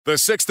The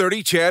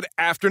 6:30 CHED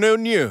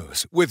Afternoon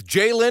News with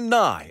Jaylen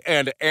Nye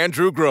and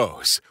Andrew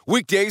Gross.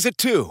 Weekdays at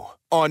 2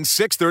 on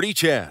 6:30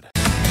 CHED.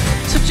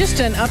 So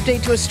just an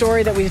update to a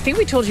story that we think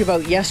we told you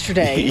about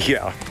yesterday.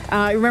 Yeah.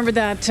 Remember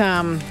that...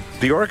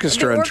 The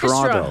orchestra in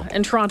Toronto.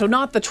 In Toronto,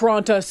 not the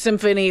Toronto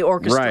Symphony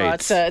Orchestra.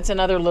 Right. It's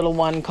another little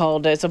one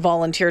called, it's a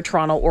volunteer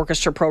Toronto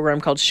orchestra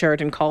program called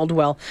Sheraton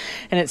Caldwell.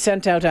 And it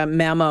sent out a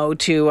memo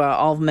to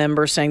all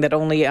members saying that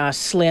only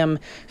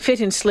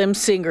fit and slim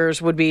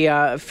singers would be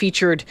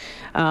featured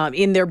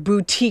in their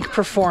boutique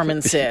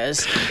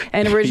performances.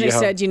 And originally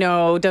said,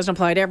 it doesn't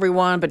apply to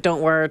everyone, but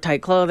don't wear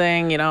tight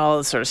clothing, all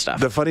this sort of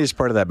stuff. The funniest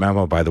part of that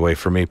memo, by the way,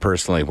 for me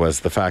personally, was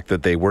the fact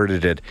that they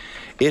worded it,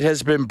 "It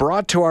has been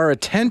brought to our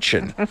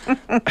attention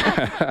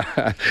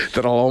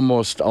that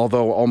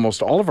although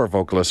almost all of our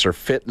vocalists are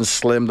fit and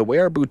slim, the way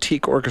our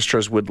boutique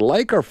orchestras would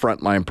like our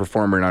frontline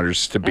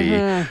performers to be,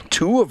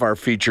 two of our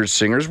featured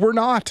singers were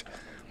not."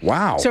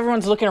 Wow. So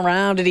everyone's looking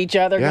around at each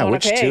other going,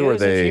 which okay, two are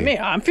they?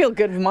 I feel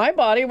good with my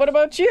body. What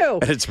about you?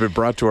 And it's been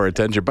brought to our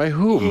attention by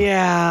whom?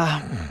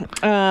 Yeah.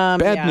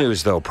 Bad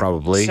news, though,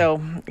 probably. So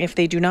if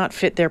they do not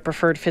fit their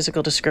preferred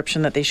physical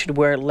description, that they should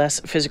wear less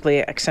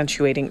physically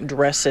accentuating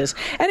dresses.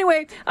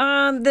 Anyway,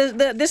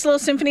 this little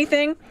symphony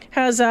thing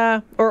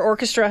or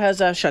orchestra has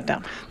shut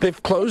down.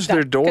 They've closed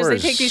their doors.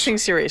 Because they take these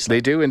things seriously.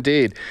 They do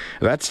indeed.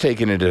 That's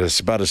taking it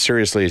about as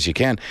seriously as you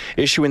can.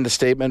 Issuing the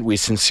statement, we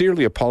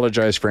sincerely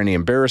apologize for any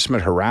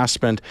embarrassment, harassment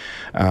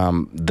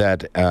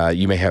that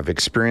you may have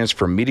experienced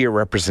from media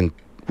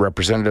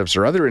representatives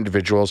or other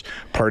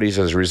parties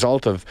as a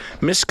result of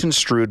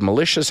misconstrued,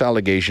 malicious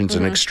allegations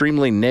and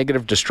extremely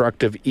negative,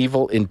 destructive,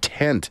 evil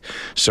intent.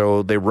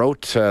 So they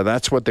wrote,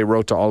 that's what they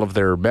wrote to all of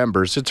their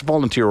members. It's a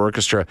volunteer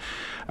orchestra.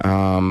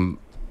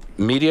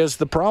 Media is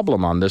the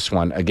problem on this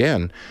one,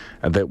 again,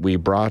 that we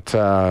brought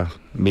other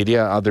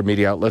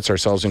media outlets,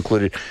 ourselves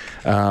included,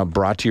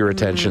 brought to your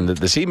attention that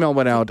this email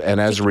went out, and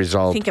as a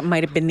result... I think it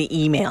might have been the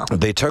email.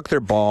 They took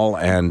their ball,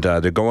 and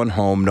they're going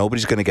home.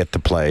 Nobody's going to get to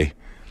play.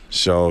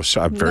 So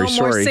I'm very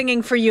sorry. No more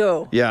singing for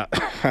you. Yeah.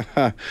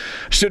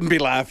 Shouldn't be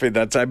laughing.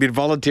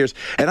 Volunteers.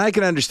 And I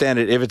can understand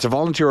it. If it's a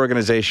volunteer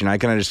organization, I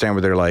can understand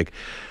where they're like,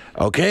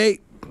 okay,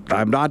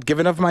 I'm not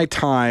giving up my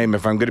time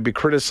if I'm going to be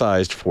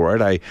criticized for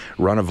it. I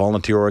run a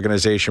volunteer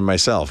organization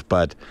myself,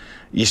 but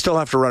you still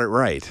have to run it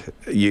right.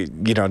 You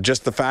know,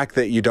 just the fact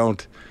that you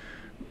don't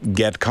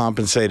get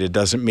compensated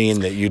doesn't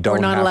mean that you don't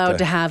have to... We're not allowed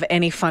to have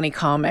any funny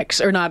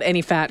comics, or not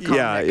any fat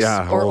comics,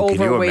 or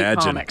can you overweight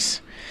imagine?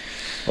 Comics.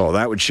 Oh,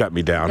 that would shut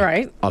me down.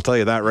 Right. I'll tell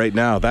you that right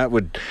now. That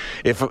would,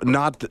 if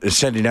not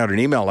sending out an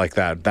email like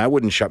that, that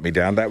wouldn't shut me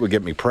down. That would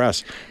get me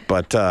press.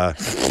 But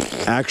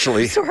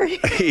actually... Sorry.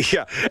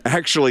 Yeah,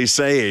 actually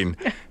saying...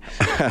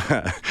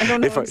 I don't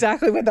know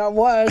exactly what that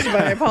was, but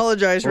I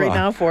apologize right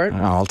now for it.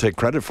 I'll take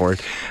credit for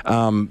it.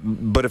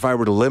 But if I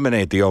were to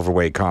eliminate the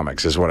overweight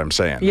comics, is what I'm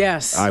saying.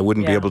 Yes. I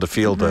wouldn't be able to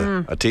field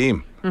a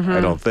team, I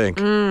don't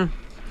think.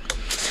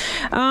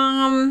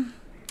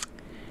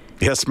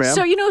 Yes, ma'am?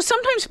 So,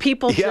 sometimes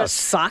people just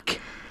suck.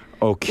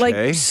 Okay.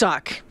 Like,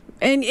 suck.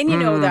 And you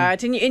know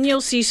that. And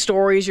you'll see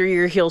stories, or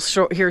you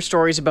hear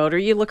stories about, or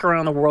you look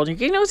around the world,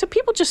 and so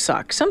people just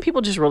suck. Some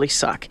people just really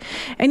suck.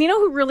 And you know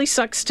who really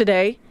sucks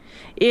today?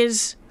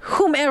 Is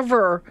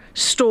whomever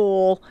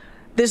stole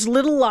this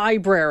little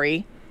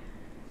library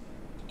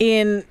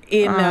in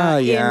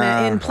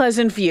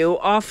Pleasant View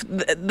off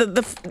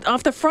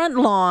the front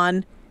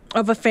lawn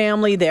of a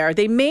family there.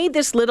 They made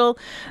this little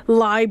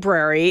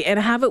library and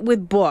have it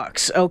with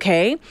books,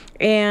 okay?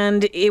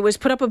 And it was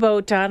put up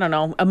about,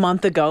 a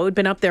month ago. It'd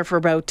been up there for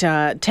about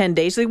 10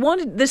 days.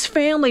 This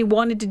family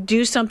wanted to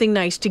do something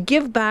nice to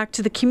give back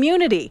to the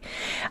community.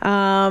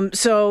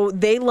 So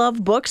they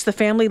love books. The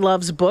family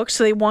loves books.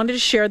 So they wanted to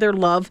share their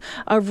love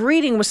of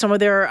reading with some of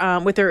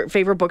their, with their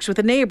favorite books with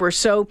the neighbors.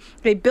 So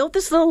they built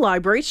this little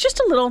library. It's just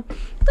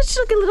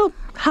like a little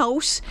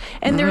house,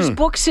 and there's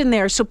books in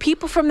there, so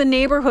people from the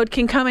neighborhood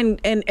can come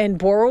and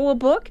borrow a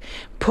book,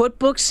 put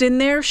books in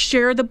there,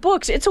 share the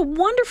books. It's a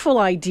wonderful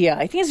idea.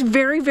 I think it's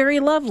very, very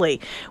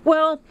lovely.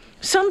 Well,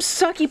 some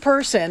sucky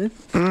person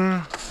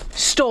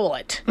stole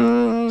it.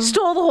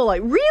 Stole the whole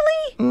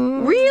Really?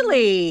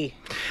 Really?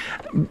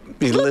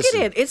 Look at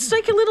it. It's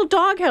like a little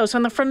doghouse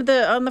on the front of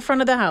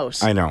the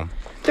house. I know.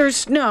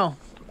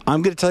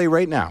 I'm going to tell you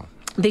right now.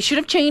 They should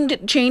have chained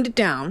it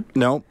down.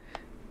 No.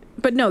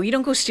 But no, you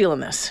don't go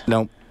stealing this.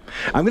 No.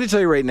 I'm going to tell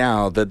you right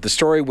now that the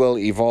story will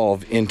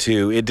evolve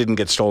into it didn't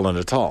get stolen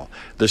at all.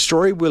 The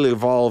story will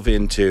evolve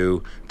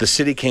into the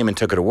city came and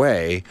took it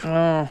away,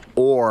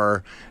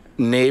 or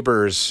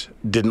neighbors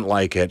didn't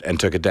like it and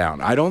took it down.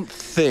 I don't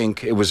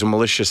think it was a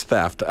malicious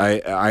theft.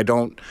 I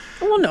don't...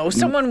 Well, no,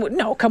 someone would...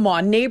 No, come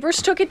on.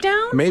 Neighbors took it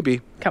down?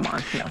 Maybe. Come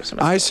on. No,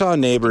 I saw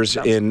neighbors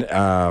in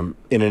a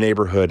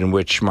neighborhood in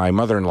which my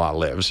mother-in-law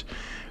lives,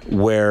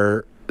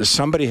 where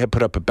somebody had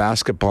put up a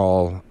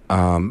basketball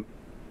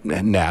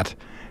net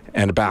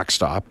and a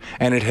backstop,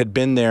 and it had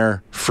been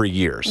there for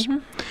years.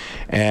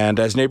 And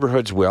as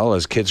neighborhoods will,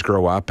 as kids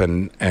grow up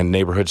and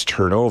neighborhoods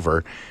turn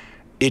over,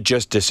 it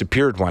just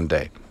disappeared one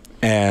day.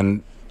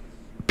 And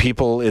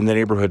people in the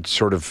neighborhood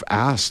sort of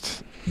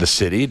asked the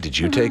city, did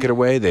you take it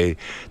away? The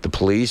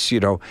police,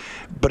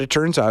 but it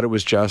turns out it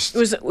was just... It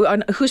was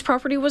on whose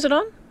property was it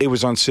on? It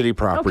was on city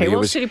property.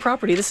 Okay, city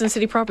property. This isn't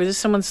city property. This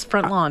is someone's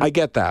front lawn. I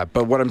get that,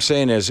 but what I'm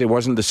saying is it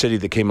wasn't the city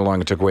that came along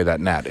and took away that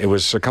net. It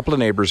was a couple of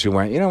neighbors who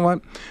went, you know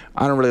what?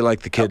 I don't really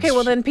like the kids. Okay,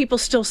 well then people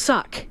still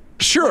suck.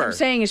 Sure. What I'm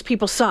saying is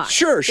people suck.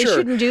 Sure. They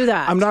shouldn't do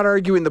that. I'm not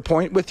arguing the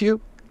point with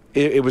you.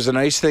 It was a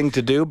nice thing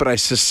to do, but I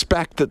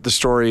suspect that the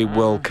story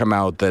will come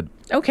out that...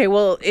 Okay,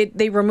 well,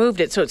 they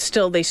removed it, so it's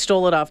still, they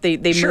stole it off.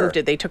 They Sure. moved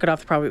it. They took it off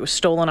the property. It was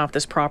stolen off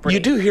this property.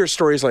 You do hear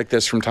stories like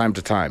this from time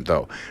to time,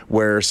 though,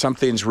 where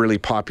something's really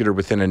popular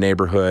within a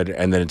neighborhood,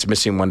 and then it's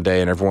missing one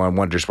day, and everyone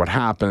wonders what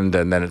happened,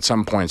 and then at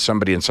some point,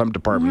 somebody in some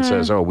department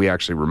says, oh, we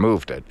actually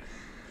removed it.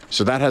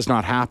 So that has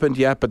not happened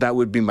yet, but that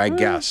would be my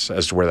guess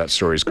as to where that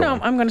story's going.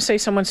 No, I'm going to say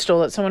someone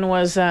stole it. Someone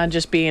was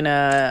just being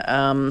a...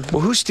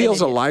 well, who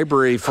steals a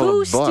library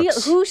full of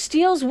books? Who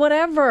steals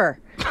whatever?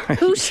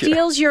 Who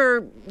steals your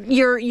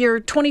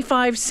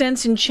 25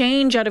 cents and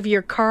change out of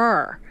your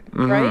car,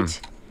 right?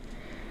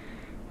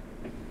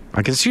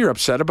 I can see you're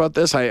upset about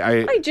this.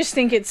 I just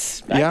think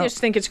it's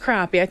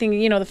crappy. I think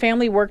the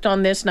family worked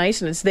on this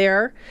nice, and it's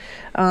there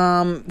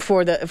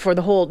for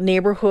the whole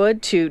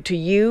neighborhood to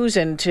use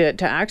and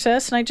to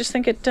access. And I just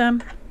think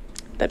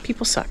that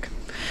people suck.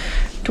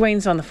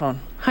 Dwayne's on the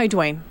phone. Hi,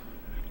 Dwayne.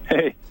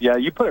 Hey, yeah,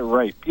 you put it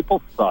right.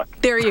 People suck.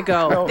 There you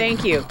go.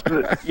 Thank you.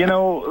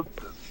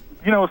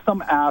 Some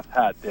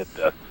asshat did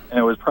this, and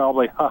it was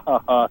probably, ha,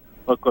 ha, ha,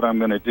 look what I'm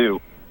going to do.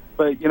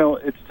 But,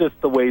 it's just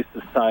the way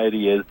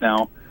society is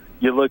now.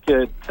 You look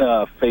at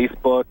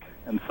Facebook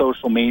and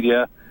social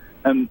media,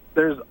 and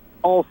there's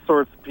all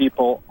sorts of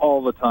people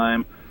all the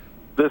time.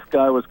 This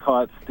guy was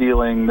caught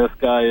stealing. This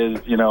guy is,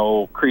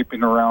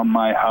 creeping around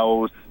my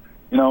house.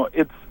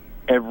 It's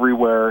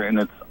everywhere, and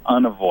it's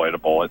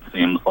unavoidable, it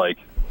seems like.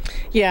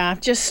 Yeah,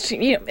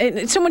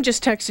 someone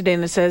just texted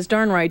in and says,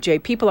 darn right, Jay,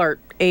 people are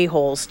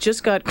a-holes.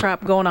 Just got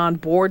crap going on,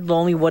 bored,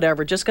 lonely,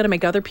 whatever. Just got to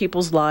make other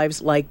people's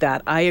lives like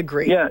that. I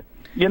agree. Yeah,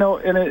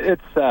 and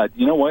it's sad.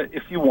 You know what?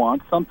 If you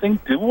want something,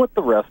 do what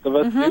the rest of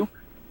us do.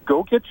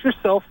 Go get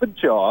yourself a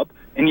job,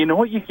 and you know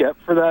what you get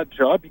for that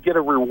job? You get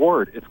a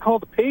reward. It's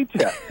called a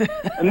paycheck.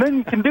 And then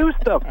you can do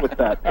stuff with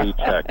that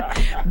paycheck.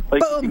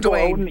 Like, Boom, you can go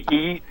Dwayne. out and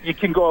eat. You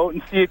can go out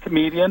and see a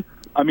comedian.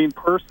 I mean,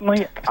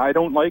 personally, I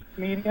don't like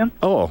comedians.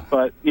 Oh.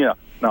 But, no,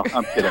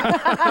 I'm kidding.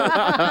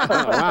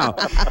 Wow.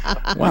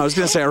 I was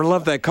going to say, I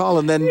love that call.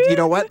 And then, you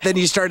know what? Then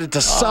you started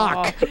to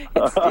suck. It's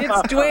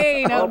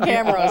Dwayne on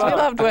cameras. We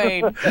love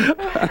Dwayne.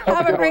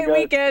 Have a great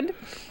weekend.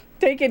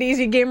 Take it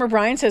easy. Gamer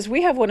Brian says,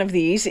 we have one of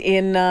these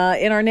in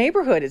our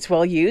neighborhood. It's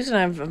well used, and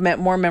I've met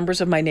more members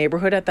of my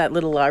neighborhood at that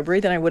little library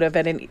than I would have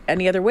at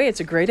any other way.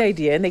 It's a great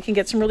idea, and they can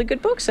get some really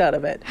good books out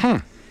of it.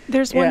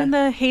 There's one in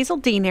the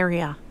Hazeldean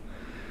area.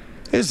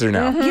 Is there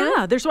now?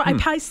 Yeah, there's one.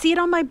 I see it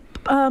on my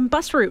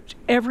bus route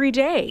every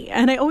day,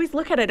 and I always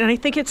look at it, and I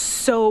think it's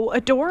so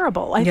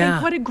adorable. I think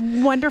what a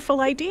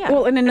wonderful idea.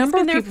 Well, and a number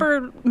it's been of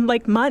there for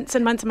like months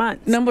and months and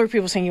months. Number of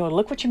people saying,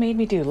 look what you made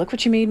me do. Look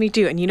what you made me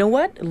do. And you know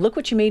what? Look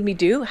what you made me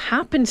do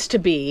happens to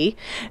be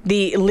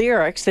the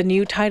lyrics, the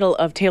new title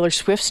of Taylor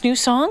Swift's new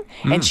song,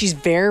 and she's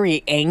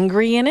very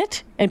angry in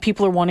it, and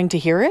people are wanting to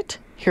hear it.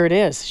 Here it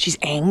is. She's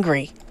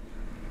angry.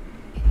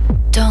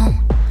 Don't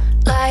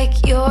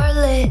like your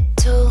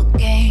little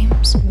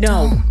games.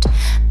 No. Don't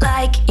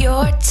like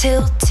your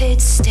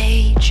tilted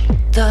stage.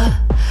 The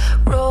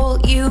role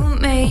you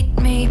made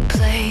me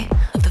play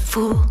of the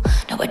fool.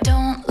 No, I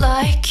don't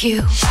like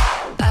you.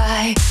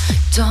 I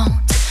don't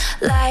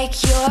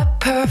like your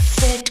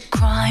perfect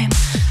crime.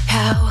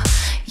 How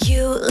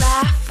you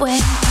laugh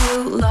when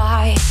you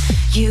lie.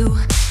 You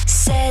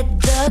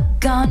said the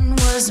gun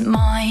was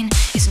mine.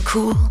 Isn't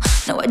cool.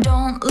 No, I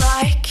don't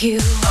like you.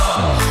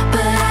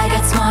 But I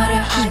got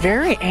smarter. She's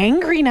very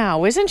angry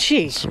now, isn't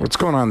she? So what's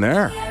going on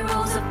there? I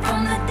rose up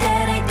from the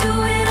dead. I do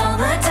it all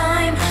the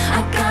time.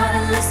 I got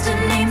a list of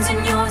names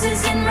and yours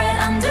is in red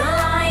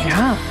underlined.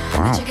 Yeah.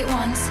 I check it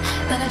once,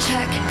 then I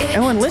check it.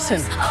 Oh, and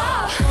listen.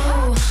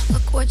 Oh,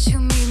 look what you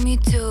made me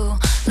do.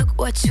 Look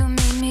what you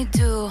made me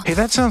do. Hey,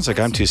 that sounds like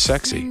I'm too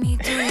sexy.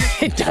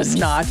 It does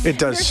not. It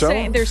does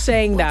They're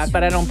saying that,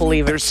 but I don't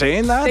believe it. They're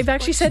saying that? They've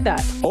actually said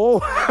that. Oh,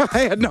 I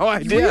had no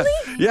idea.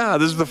 Really? Yeah,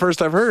 this is the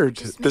first I've heard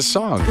this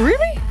song.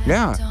 Really?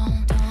 Yeah.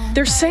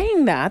 They're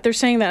saying that. They're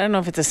saying that. I don't know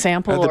if it's a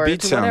sample The or beat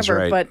it's sounds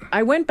whatever. right. But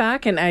I went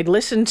back and I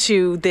listened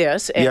to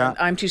this, and Yeah.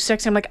 I'm too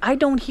sexy. I'm like, I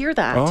don't hear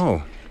that.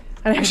 Oh.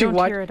 And I actually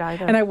don't hear it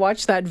either. And I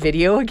watched that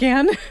video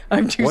again.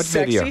 I'm too What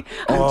sexy. video?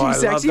 I'm Oh, too I love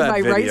sexy. that My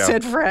right video.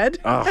 said Fred.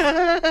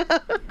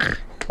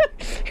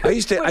 I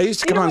used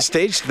to come on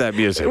stage to that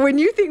music. When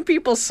you think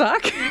people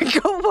suck,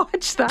 go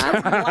watch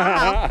that.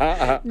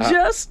 Laugh.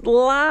 Just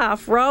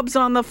laugh. Rob's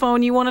on the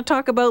phone. You want to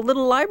talk about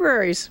little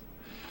libraries?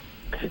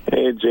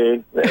 Hey,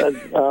 Jay.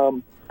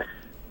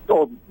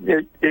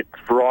 It's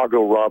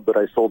Virago Rob, but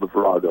I sold to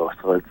Virago,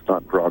 so it's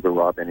not Virago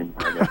Rob anymore.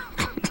 I guess.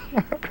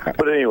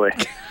 But anyway,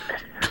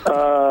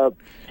 I'm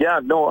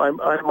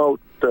out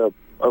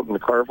out in the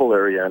Carville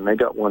area, and they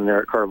got one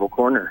there at Carville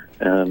Corner.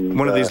 And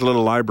One of these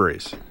little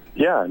libraries.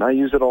 Yeah, and I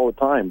use it all the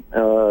time.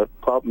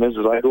 Problem is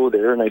I go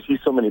there and I see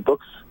so many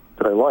books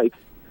that I like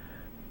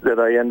that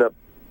I end up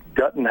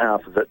gutting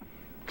half of it.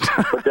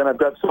 But then I've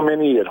got so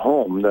many at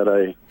home that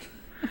I...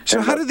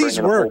 So how do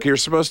these work? You're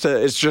supposed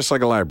to, it's just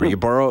like a library. You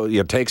borrow,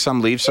 you take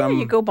some, leave some.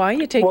 You go by,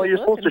 you take Well, a you're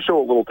look supposed to show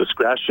a little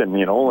discretion,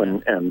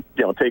 and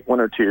take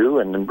one or two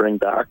and then bring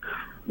back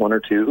one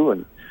or two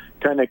and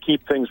kind of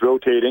keep things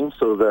rotating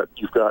so that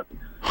you've got,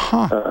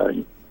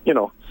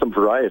 some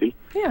variety.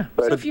 Yeah.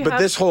 But, So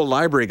this whole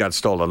library got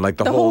stolen, like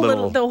the whole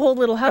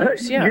little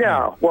house, yeah.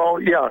 Yeah, well,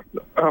 yeah.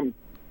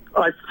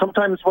 I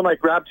sometimes when I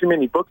grab too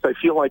many books, I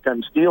feel like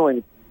I'm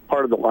stealing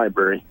part of the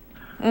library,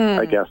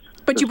 I guess.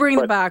 But you bring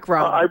them back,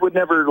 Rob. I would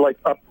never,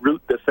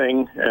 uproot the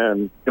thing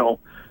and,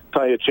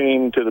 tie a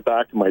chain to the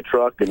back of my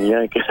truck and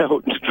yank it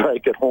out and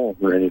drag it home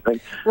or anything.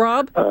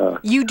 Rob,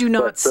 you do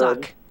not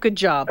suck. Good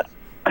job.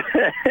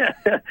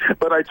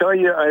 But I tell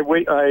you,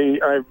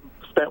 I've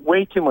spent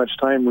way too much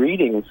time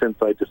reading since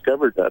I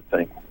discovered that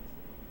thing.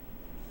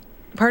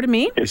 Pardon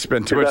me? You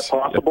spend too Is much. that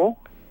possible?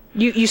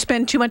 You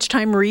spend too much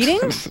time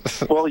reading?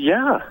 Well,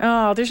 yeah.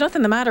 Oh, there's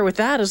nothing the matter with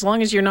that as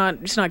long as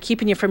it's not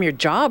keeping you from your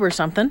job or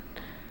something.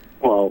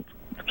 Well,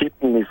 it's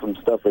keeping me from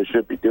stuff I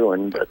should be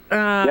doing, but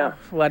yeah.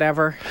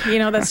 Whatever.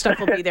 That stuff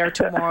will be there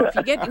tomorrow.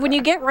 When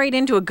you get right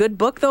into a good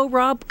book, though,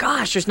 Rob,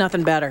 gosh, there's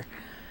nothing better.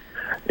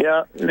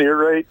 Yeah, you're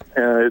right.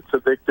 It's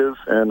addictive,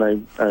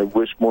 and I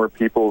wish more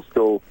people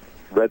still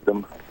read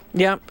them.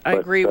 Yep, I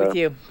agree with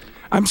you.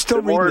 I'm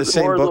still reading the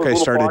same book I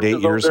started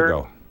 8 years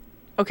ago.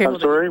 Okay, I'm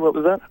sorry, what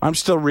was that? I'm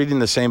still reading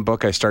the same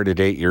book I started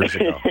 8 years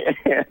ago.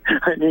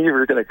 I knew you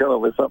were going to come up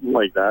with something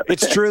like that.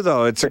 It's true,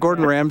 though. It's a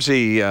Gordon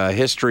Ramsay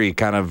history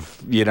kind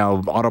of,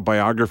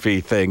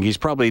 autobiography thing. He's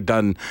probably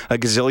done a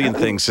gazillion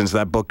things since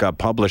that book got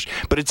published.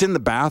 But it's in the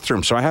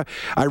bathroom, so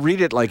I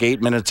read it like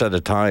 8 minutes at a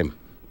time.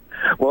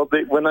 Well,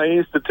 when I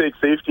used to take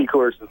safety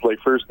courses like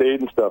first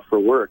aid and stuff for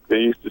work, they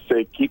used to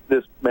say, keep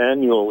this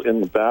manual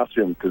in the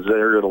bathroom because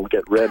there it'll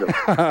get read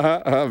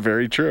of.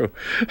 Very true.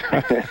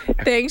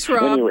 Thanks,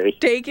 Rob. Anyway.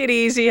 Take it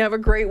easy. Have a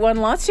great one.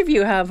 Lots of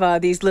you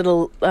have these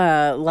little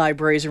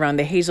libraries around.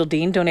 The Hazel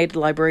Dean donated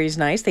library is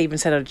nice. They even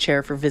set out a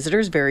chair for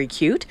visitors. Very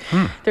cute.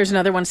 There's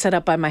another one set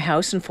up by my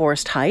house in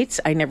Forest Heights.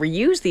 I never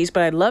use these,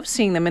 but I love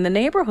seeing them in the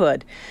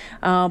neighborhood.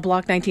 Block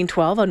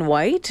 1912 on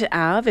White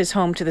Ave is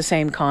home to the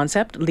same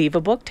concept. Leave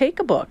a book, take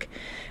a book.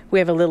 We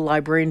have a little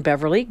library in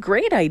Beverly.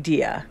 Great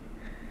idea.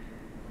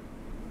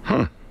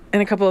 And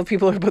a couple of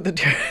people are about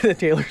the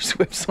Taylor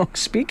Swift song.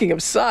 Speaking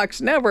of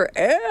sucks, never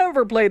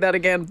ever play that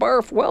again.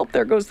 Barf. Well,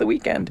 there goes the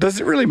weekend. Does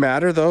it really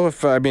matter, though?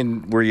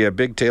 Were you a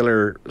big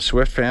Taylor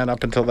Swift fan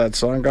up until that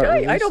song got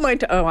released? I don't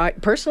mind. I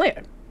personally,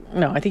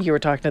 no, I think you were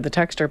talking to the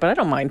texter, but I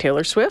don't mind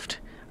Taylor Swift.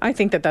 I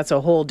think that's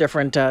a whole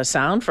different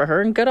sound for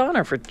her, and good on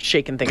her for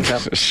shaking things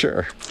up.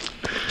 Sure.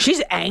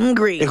 She's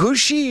angry. Who's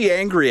she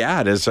angry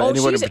at? Is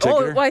anyone in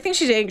particular? Well, I think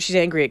she's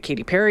angry at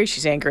Katy Perry.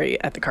 She's angry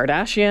at the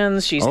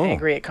Kardashians. She's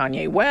angry at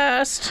Kanye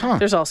West.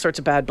 There's all sorts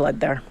of bad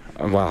blood there.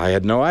 Well, I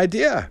had no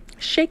idea.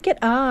 Shake it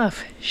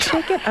off.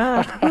 Shake it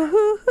off.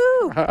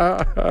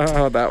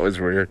 Oh, that was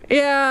weird.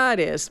 Yeah, it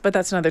is. But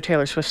that's another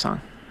Taylor Swift song.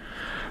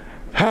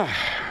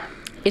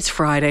 It's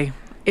Friday.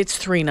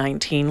 It's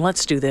 3:19.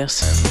 Let's do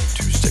this.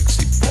 Too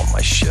sexy for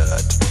my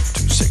shirt.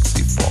 Too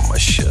sexy for my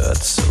shirt.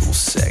 So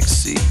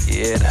sexy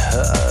it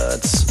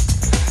hurts.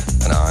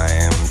 And I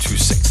am too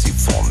sexy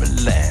for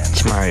Milan.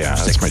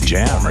 That's my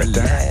jam right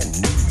there.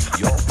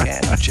 New York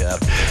and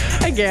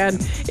Japan. Again,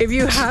 if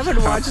you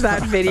haven't watched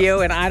that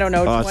video in,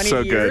 20 so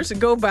years, good.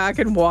 go back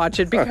and watch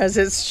it because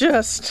it's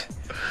just...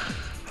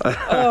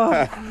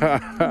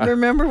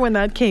 Remember when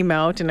that came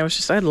out? And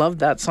I loved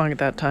that song at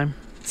that time.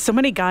 So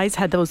many guys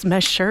had those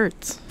mesh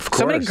shirts.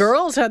 So many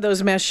girls had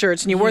those mesh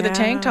shirts, and you wore the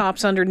tank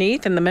tops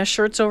underneath and the mesh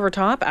shirts over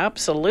top.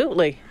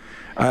 Absolutely.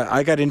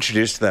 I got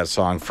introduced to that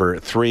song for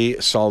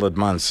 3 solid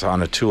months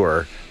on a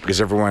tour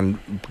because everyone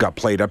got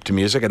played up to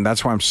music, and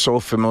that's why I'm so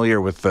familiar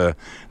with the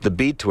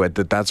beat to it,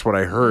 that's what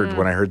I heard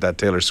when I heard that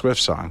Taylor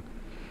Swift song.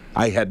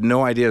 I had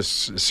no idea,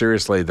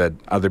 seriously, that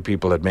other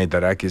people had made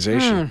that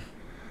accusation.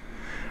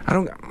 I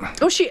don't...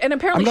 Oh,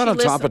 apparently I'm not on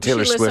lists, top of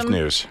Taylor Swift them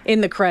news.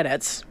 In the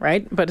credits,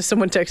 right? But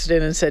someone texted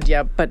in and said,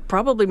 yeah, but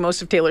probably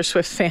most of Taylor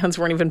Swift fans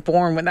weren't even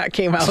born when that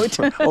came out.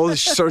 Oh,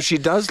 so she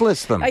does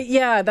list them?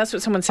 Yeah, that's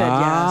what someone said,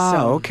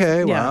 Okay,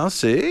 yeah. well,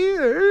 see?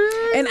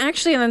 And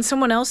then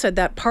someone else said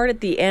that part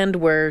at the end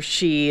where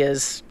she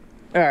is...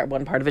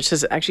 one part of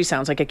it actually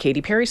sounds like a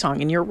Katy Perry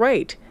song, and you're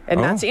right. And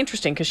that's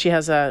interesting because she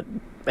has a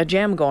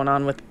jam going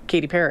on with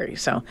Katy Perry.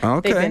 So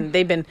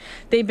they've been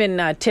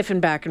tiffing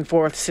back and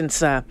forth since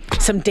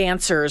some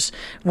dancers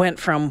went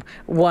from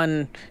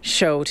one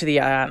show to the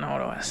other. I don't know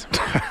what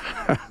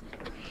it was.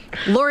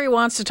 Lori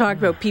wants to talk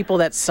about people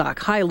that suck.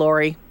 Hi,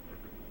 Lori.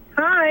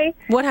 Hi.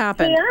 What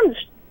happened?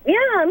 Hey,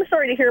 I'm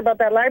sorry to hear about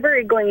that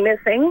library going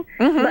missing.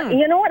 But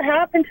you know what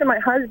happened to my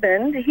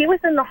husband? He was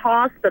in the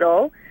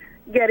hospital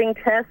getting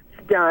tests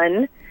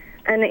done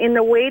And in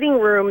the waiting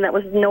room that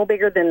was no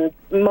bigger than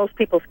most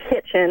people's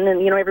kitchen,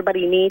 and,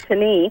 everybody knee to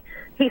knee,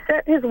 he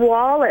set his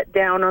wallet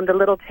down on the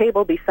little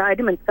table beside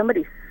him, and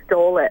somebody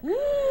stole it.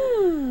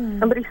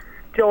 Somebody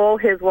stole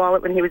his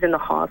wallet when he was in the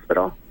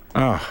hospital.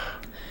 Oh.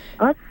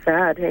 That's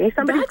sad. Hey,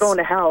 somebody's going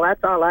to hell.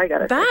 That's all I got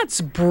to say.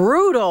 That's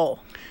brutal.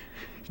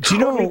 Do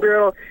you know?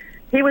 Brutal.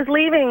 He was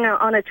leaving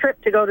on a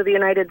trip to go to the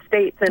United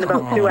States, and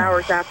about 2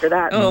 hours after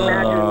that,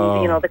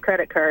 imagine, the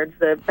credit cards,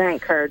 the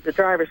bank cards, the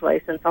driver's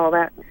license, all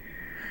that.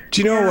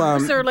 Do you know?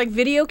 Was there like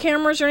video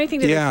cameras or anything?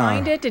 Did they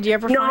find it? Did you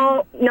ever find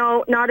it?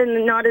 No, not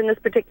in this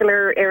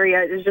particular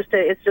area. It's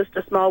just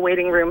a small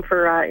waiting room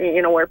for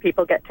where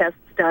people get tests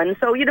done.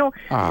 So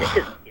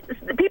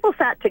people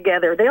sat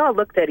together. They all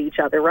looked at each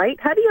other, right?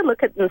 How do you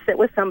look at and sit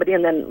with somebody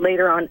and then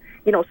later on,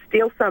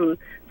 steal some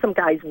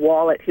guy's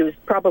wallet who's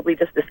probably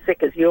just as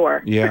sick as you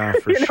are? Yeah,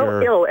 for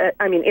sure.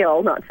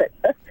 Ill, not sick.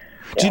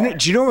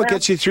 Do you know what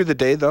gets you through the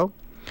day though?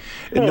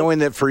 Knowing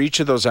that for each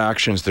of those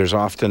actions, there's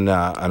often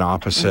an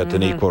opposite,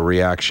 an equal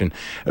reaction.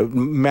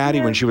 Maddie,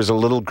 when she was a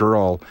little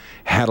girl,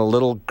 had a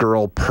little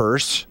girl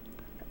purse.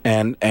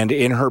 And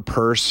in her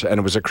purse, and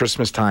it was at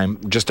Christmas time,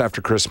 just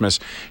after Christmas,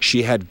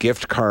 she had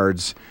gift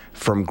cards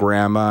from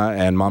Grandma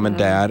and Mom and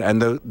Dad.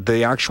 And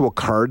the actual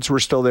cards were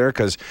still there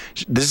because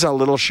this is how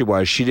little she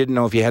was. She didn't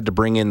know if you had to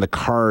bring in the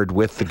card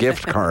with the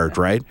gift card,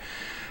 right?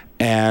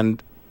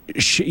 And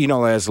she,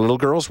 as little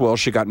girls will,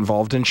 she got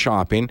involved in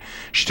shopping.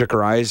 She took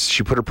her eyes,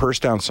 she put her purse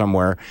down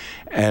somewhere,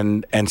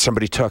 and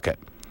somebody took it.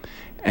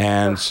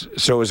 And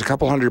so it was a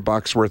couple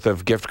 $100 worth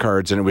of gift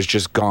cards, and it was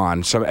just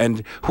gone. So,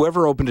 and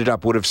whoever opened it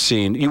up would have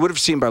seen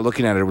by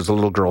looking at it, it was a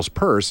little girl's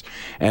purse.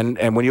 And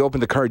when you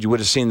opened the card, you would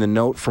have seen the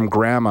note from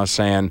Grandma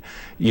saying,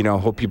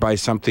 hope you buy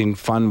something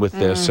fun with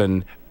this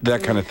and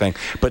that kind of thing.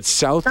 But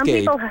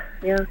Southgate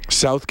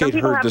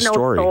heard the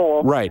story.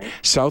 Right.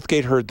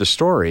 Southgate heard the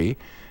story.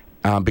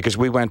 Because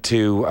we went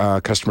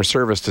to customer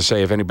service to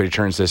say if anybody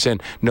turns this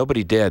in.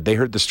 Nobody did. They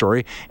heard the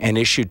story and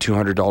issued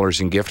 $200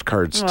 in gift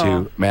cards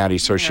to Maddie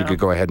so she could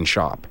go ahead and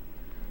shop.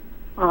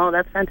 Oh,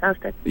 that's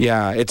fantastic.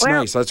 Yeah, it's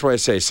nice. That's why I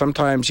say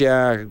sometimes,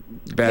 bad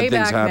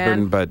things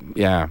happen, but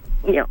yeah.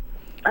 Yeah.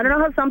 I don't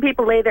know how some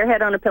people lay their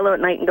head on a pillow at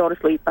night and go to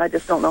sleep. I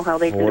just don't know how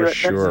they can do it.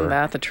 Sure. Isn't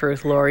that the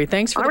truth, Lori?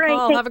 Thanks for the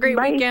call. Have a great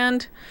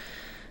weekend.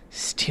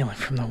 Stealing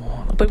from the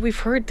wall. But we've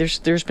heard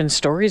there's been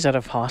stories out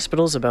of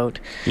hospitals about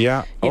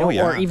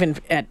or even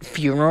at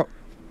funeral,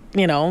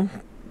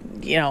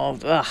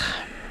 ugh.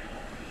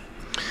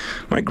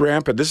 My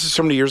grandpa, this is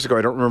so many years ago,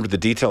 I don't remember the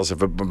details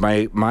of it, but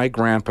my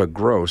grandpa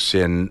Gross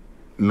in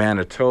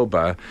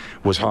Manitoba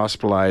was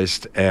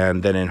hospitalized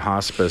and then in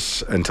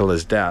hospice until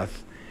his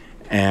death.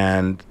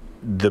 And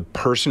the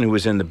person who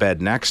was in the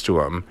bed next to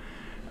him,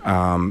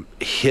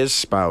 his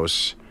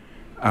spouse,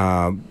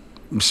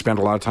 spent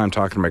a lot of time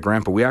talking to my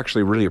grandpa. We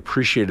actually really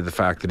appreciated the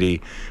fact that he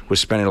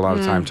was spending a lot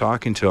of time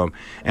talking to him.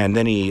 And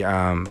then he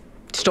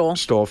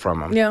stole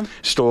from him. Yeah.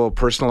 Stole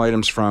personal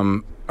items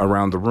from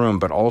around the room,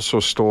 but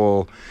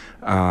also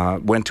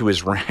went to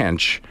his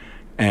ranch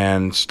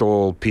and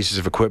stole pieces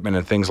of equipment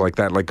and things like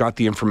that. Like got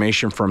the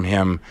information from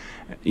him,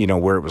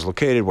 where it was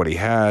located, what he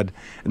had.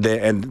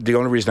 And the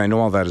only reason I know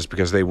all that is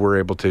because they were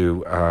able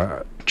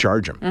to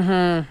charge him.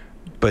 Mm-hmm.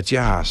 But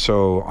yeah,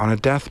 so on a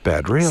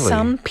deathbed, really.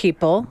 Some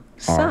people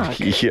suck.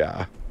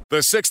 Yeah. The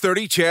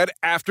 6:30 CHED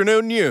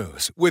Afternoon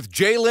News with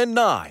Jaylen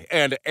Nye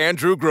and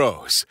Andrew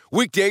Gross.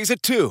 Weekdays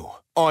at 2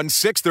 on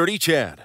 6:30 CHED.